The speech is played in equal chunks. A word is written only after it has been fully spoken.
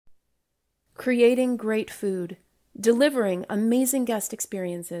Creating great food, delivering amazing guest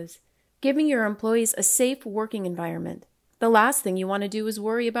experiences, giving your employees a safe working environment. The last thing you want to do is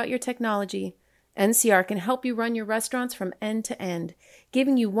worry about your technology. NCR can help you run your restaurants from end to end,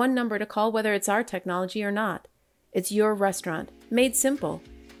 giving you one number to call whether it's our technology or not. It's your restaurant, made simple.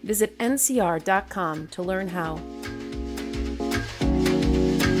 Visit ncr.com to learn how.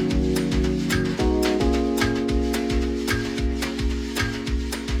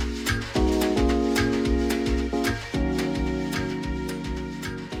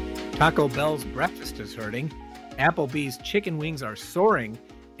 Taco Bell's breakfast is hurting, Applebee's chicken wings are soaring,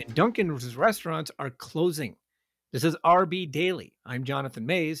 and Dunkin's restaurants are closing. This is RB Daily. I'm Jonathan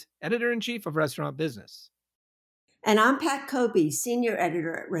Mays, Editor-in-Chief of Restaurant Business. And I'm Pat Kobe, Senior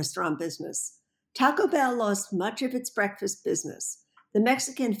Editor at Restaurant Business. Taco Bell lost much of its breakfast business. The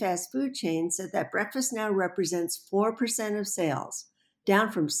Mexican fast food chain said that breakfast now represents 4% of sales,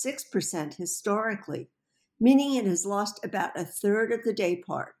 down from 6% historically, meaning it has lost about a third of the day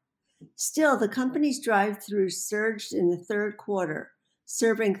part. Still, the company's drive-throughs surged in the third quarter,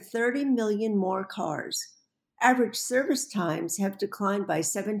 serving 30 million more cars. Average service times have declined by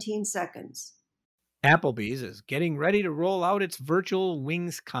 17 seconds. Applebee's is getting ready to roll out its virtual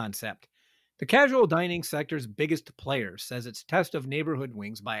wings concept. The casual dining sector's biggest player says its test of neighborhood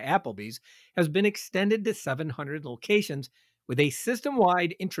wings by Applebee's has been extended to 700 locations, with a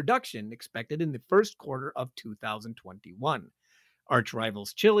system-wide introduction expected in the first quarter of 2021. Arch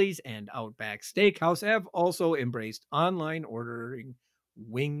rivals Chili's and Outback Steakhouse have also embraced online ordering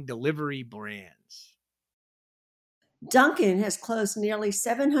wing delivery brands. Dunkin' has closed nearly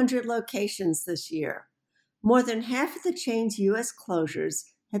 700 locations this year. More than half of the chain's U.S. closures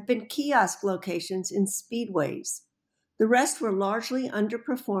have been kiosk locations in speedways. The rest were largely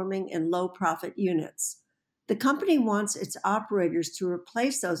underperforming and low-profit units. The company wants its operators to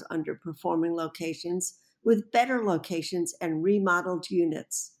replace those underperforming locations with better locations and remodeled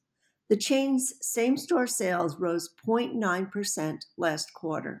units. The chain's same-store sales rose 0.9% last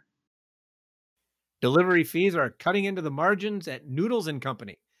quarter. Delivery fees are cutting into the margins at Noodles &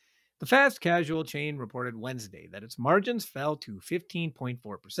 Company. The fast casual chain reported Wednesday that its margins fell to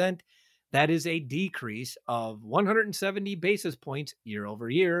 15.4%. That is a decrease of 170 basis points year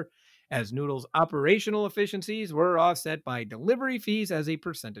over year, as Noodles' operational efficiencies were offset by delivery fees as a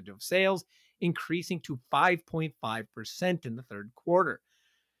percentage of sales, increasing to 5.5% in the third quarter.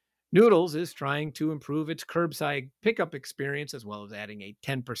 Noodles is trying to improve its curbside pickup experience, as well as adding a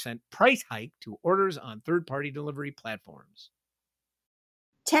 10% price hike to orders on third-party delivery platforms.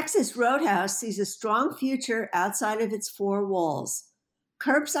 Texas Roadhouse sees a strong future outside of its four walls.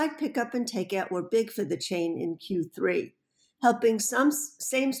 Curbside pickup and takeout were big for the chain in Q3, helping some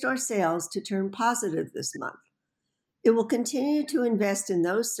same-store sales to turn positive this month. It will continue to invest in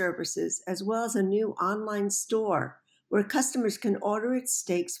those services, as well as a new online store where customers can order its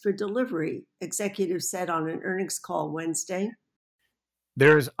steaks for delivery, executives said on an earnings call Wednesday.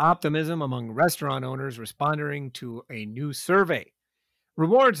 There's optimism among restaurant owners responding to a new survey.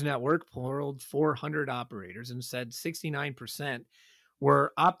 Rewards Network polled 400 operators and said 69%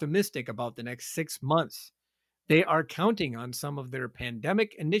 were optimistic about the next 6 months. They are counting on some of their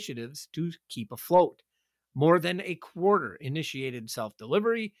pandemic initiatives to keep afloat. More than a quarter initiated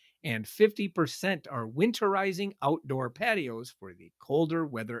self-delivery, and 50% are winterizing outdoor patios for the colder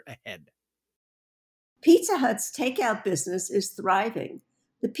weather ahead. Pizza Hut's takeout business is thriving.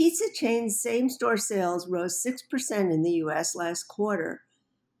 The pizza chain's same-store sales rose 6% in the U.S. last quarter,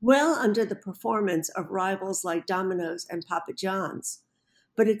 well under the performance of rivals like Domino's and Papa John's.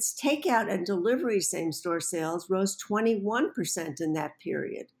 But its takeout and delivery same-store sales rose 21% in that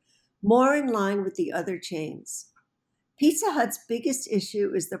period, more in line with the other chains. Pizza Hut's biggest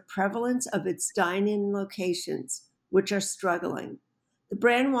issue is the prevalence of its dine-in locations, which are struggling. The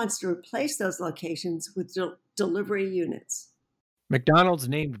brand wants to replace those locations with delivery units. McDonald's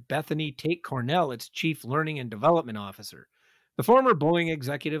named Bethany Tate Cornell its Chief Learning and Development Officer. The former Boeing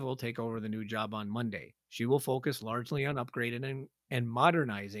executive will take over the new job on Monday. She will focus largely on upgrading and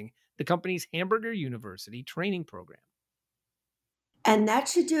modernizing the company's Hamburger University training program. And that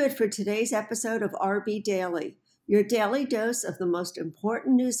should do it for today's episode of RB Daily, your daily dose of the most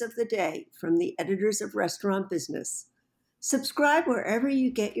important news of the day from the editors of Restaurant Business. Subscribe wherever you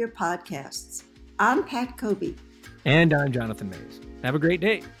get your podcasts. I'm Pat Kobe. And I'm Jonathan Mays. Have a great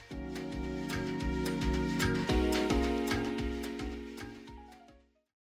day.